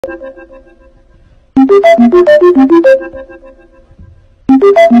Hold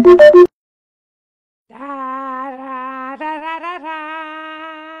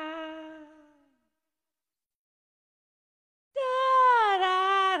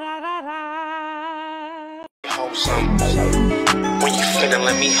some. When you finna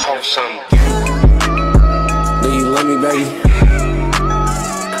let me hold some. Do you love me, baby?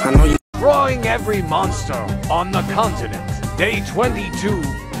 I know you. Drawing every monster on the continent. Day 22,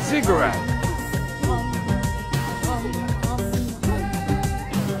 Ziggurat.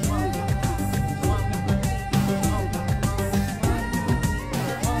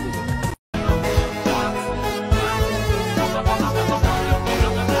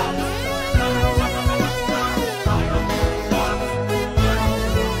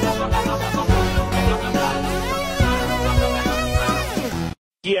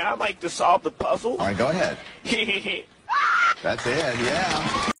 Yeah, I'd like to solve the puzzle. All right, go ahead. That's it,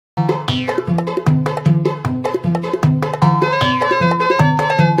 yeah.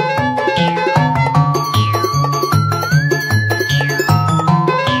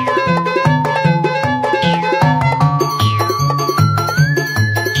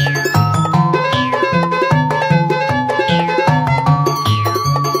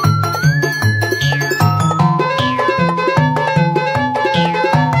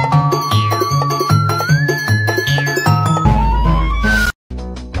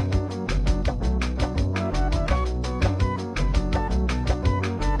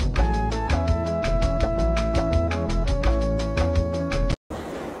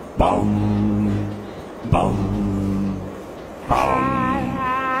 Bum, bum, bum,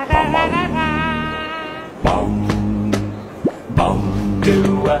 bum, bum, bum,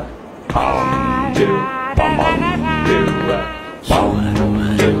 do, bum, do, bum, bum, do, bum, do,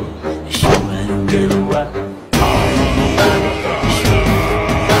 bum, do,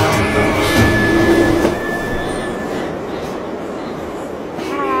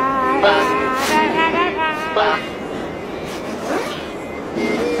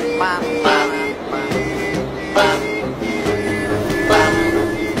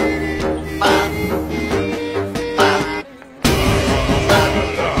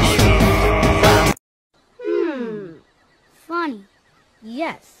 Funny,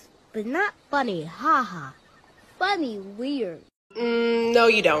 yes, but not funny, haha. Funny, weird. No,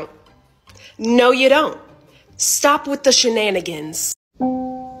 you don't. No, you don't. Stop with the shenanigans.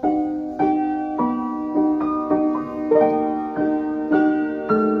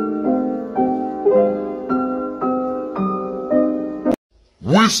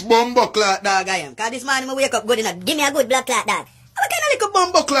 Which bumbleclot dog I am? Cause this morning I wake up good enough. Give me a good blood clot dog. What kind of little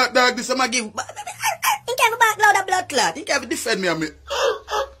bumbleclot dog this I'm give? He can't back loud a blood clot. He can't defend me on me.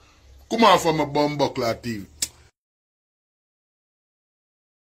 Come on from a bumbleclot TV.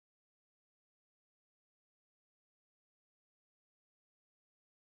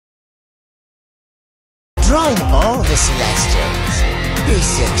 Drawing all the Celestials.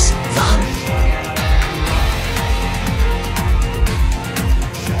 This is fun.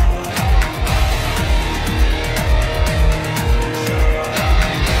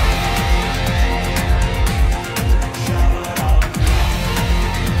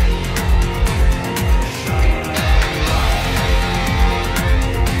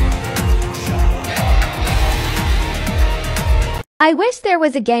 I wish there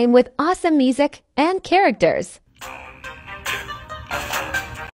was a game with awesome music and characters.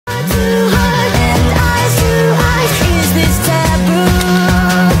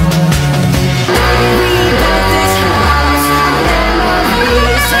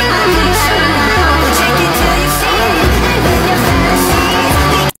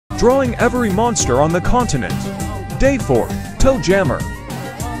 Drawing every monster on the continent. Day 4, Toe Jammer.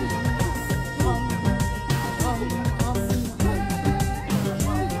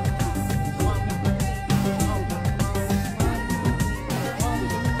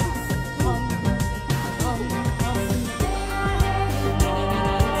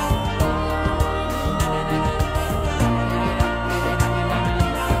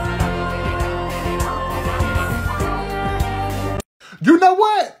 You know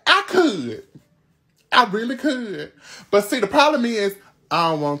what? I could. I really could. But see, the problem is,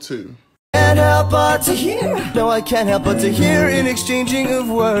 I don't want to. Can't help but to hear. No, I can't help but to hear in exchanging of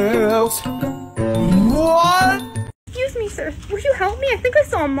words. What? Excuse me, sir. Will you help me? I think I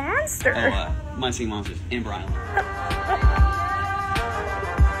saw a monster. Oh, Mind Seeing Monsters, Amber Island.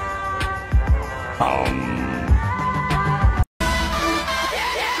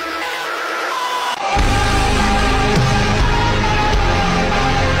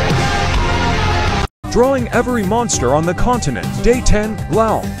 Drawing every monster on the continent. Day 10,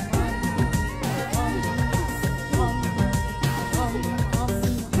 Lao.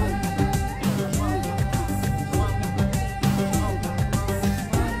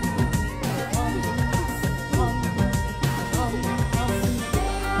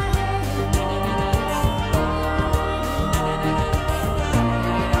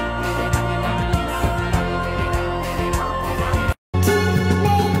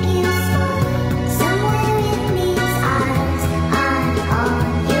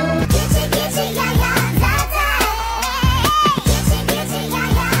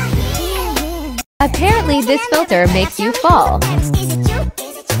 Apparently this filter makes you fall.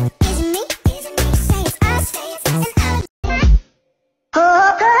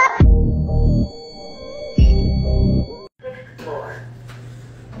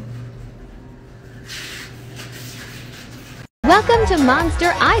 Welcome to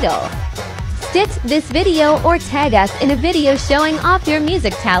Monster Idol. Stitch this video or tag us in a video showing off your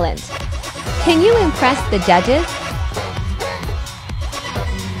music talent. Can you impress the judges?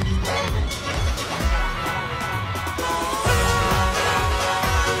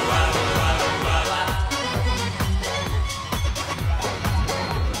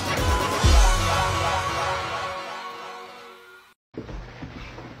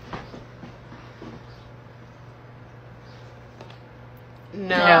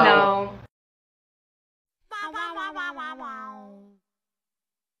 No. Wow, wow, wow, wow, wow.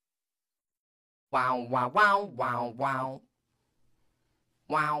 Wow, wow, wow, wow.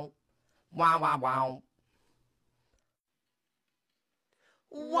 Wow, wow, wow, wow, wow,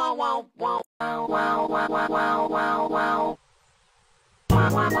 wow, wow, wow, wow. Wow,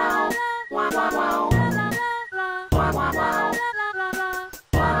 wow, wow, wow, wow, wow. Wow, wow, wow.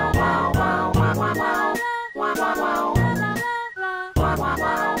 Wow, wow, wow, wow, wow, wow. Wow, wow,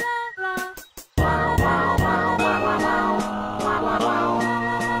 wow. Wow, wow, wow. Wow, wow, wow, wow, wow, wow. Wow, wow,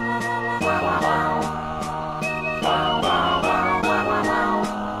 wow. Wow,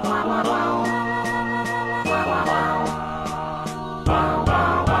 wow, wow. Wow, wow, wow, wow, wow, wow. Wow, wow, wow. Wow, wow, wow.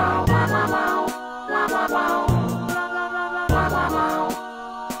 Wow, wow, wow, wow,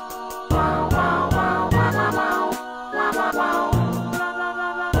 wow, wow. Wow, wow, wow. Wow, wow, wow. Wow, wow, wow, wow, wow, wow. Wow, wow, wow. Wow, wow,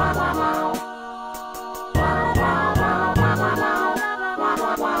 wow.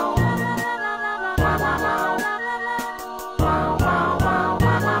 Wow, wow, wow, wow, wow, wow. Wow, wow, wow. Wow, wow, wow. Wow, wow, wow, wow, wow, wow. Wow, wow, wow. Wow, wow,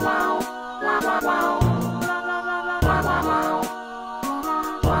 wow.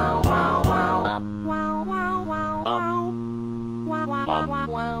 Wow, wow, wow. Wow, wow,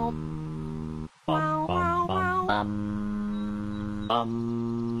 wow. Wow, wow, wow. Wow, wow, wow.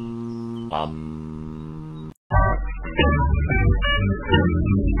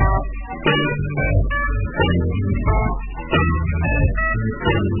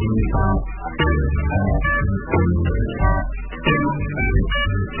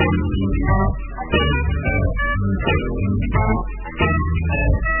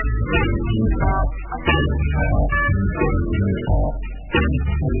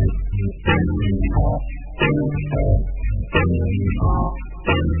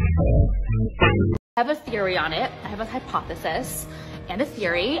 I have a theory on it. I have a hypothesis and a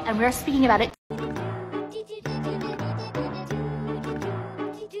theory, and we're speaking about it.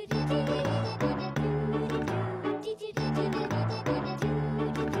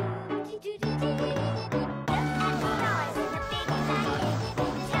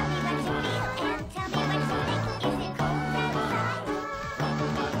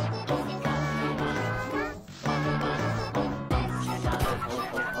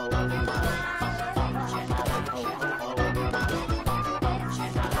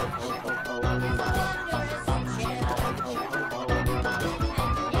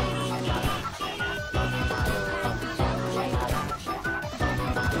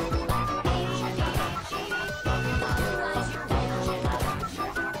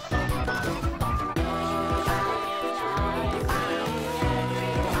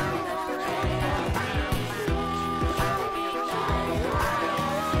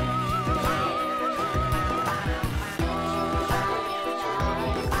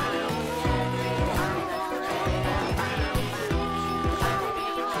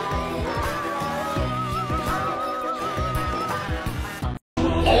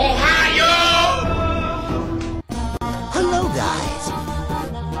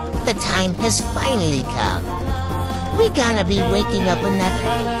 The time has finally come. We're gonna be waking up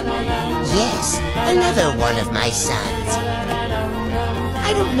another one of my sons.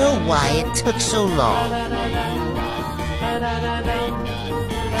 I don't know why it took so long.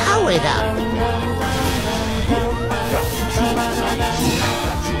 Power it up.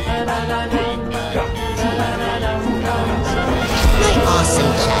 My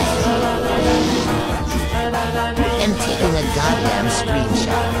awesome child. I'm taking a goddamn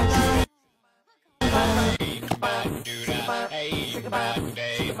screenshot.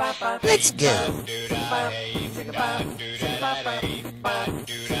 Let's go.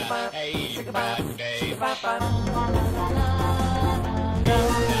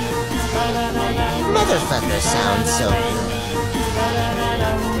 Motherfucker sounds so good.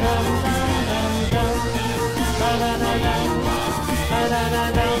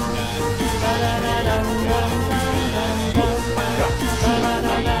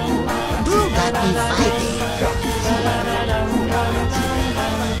 Brew got me vibing.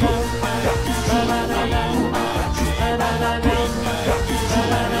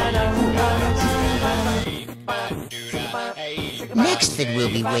 Next that we'll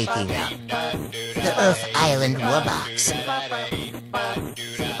be waking up, the Earth Island Warbox.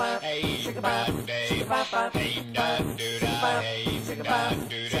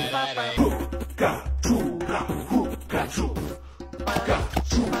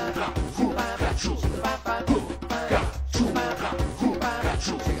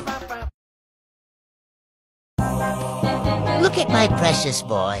 Look at my precious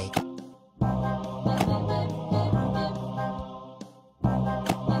boy.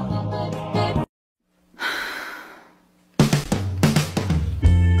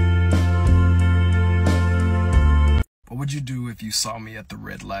 What would you do if you saw me at the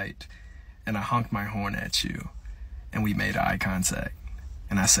red light and I honked my horn at you and we made eye contact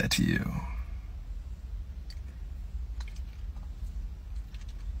and I said to you,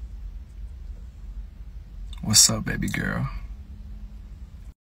 "What's up, baby girl?"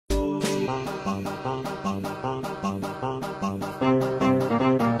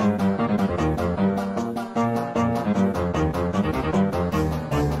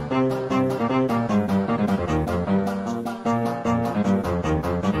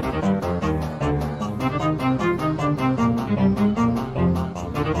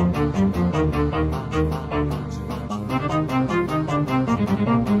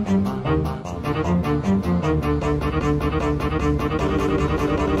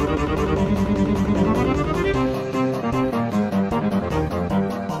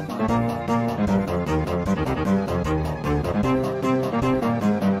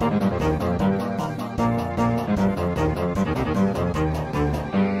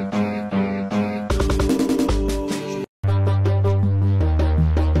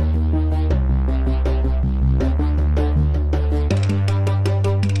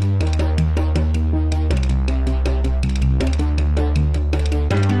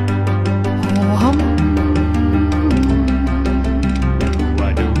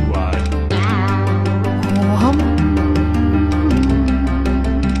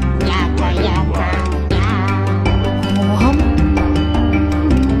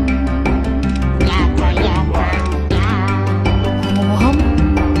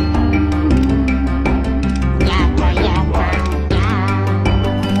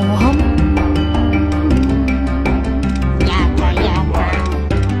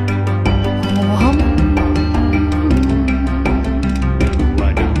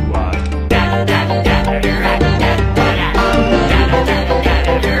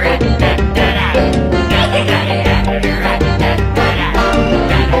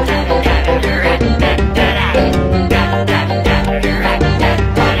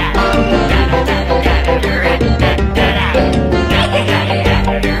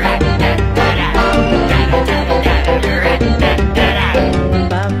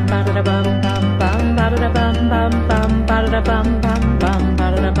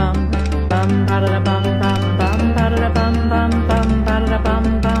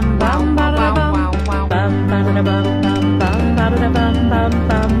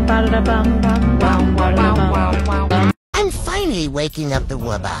 I'm finally waking up the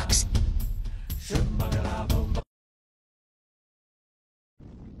Warbox.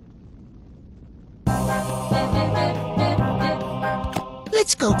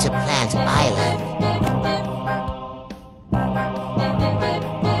 Let's go to Plant Island.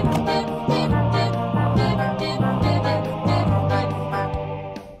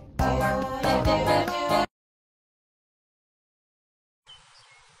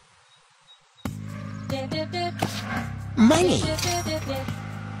 Money.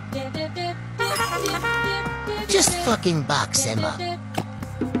 Just fucking box him up.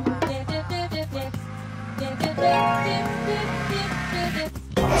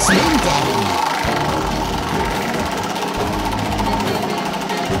 Slim Daddy.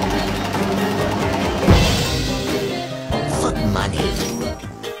 Fuck money.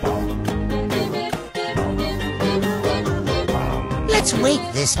 Let's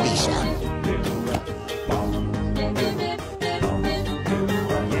wake this bishop.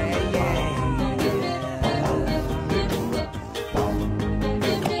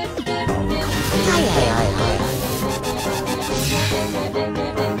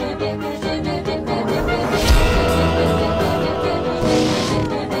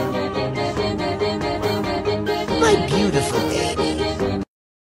 My beautiful baby.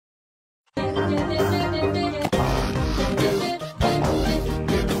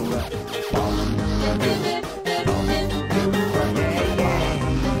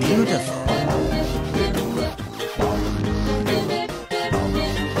 Beautiful.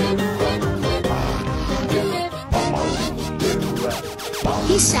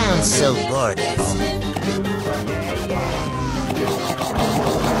 He sounds so gorgeous.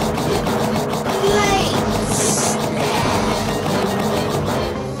 Lights.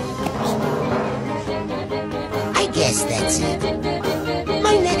 I guess that's it.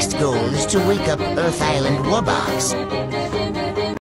 My next goal is to wake up Earth Island Warbox.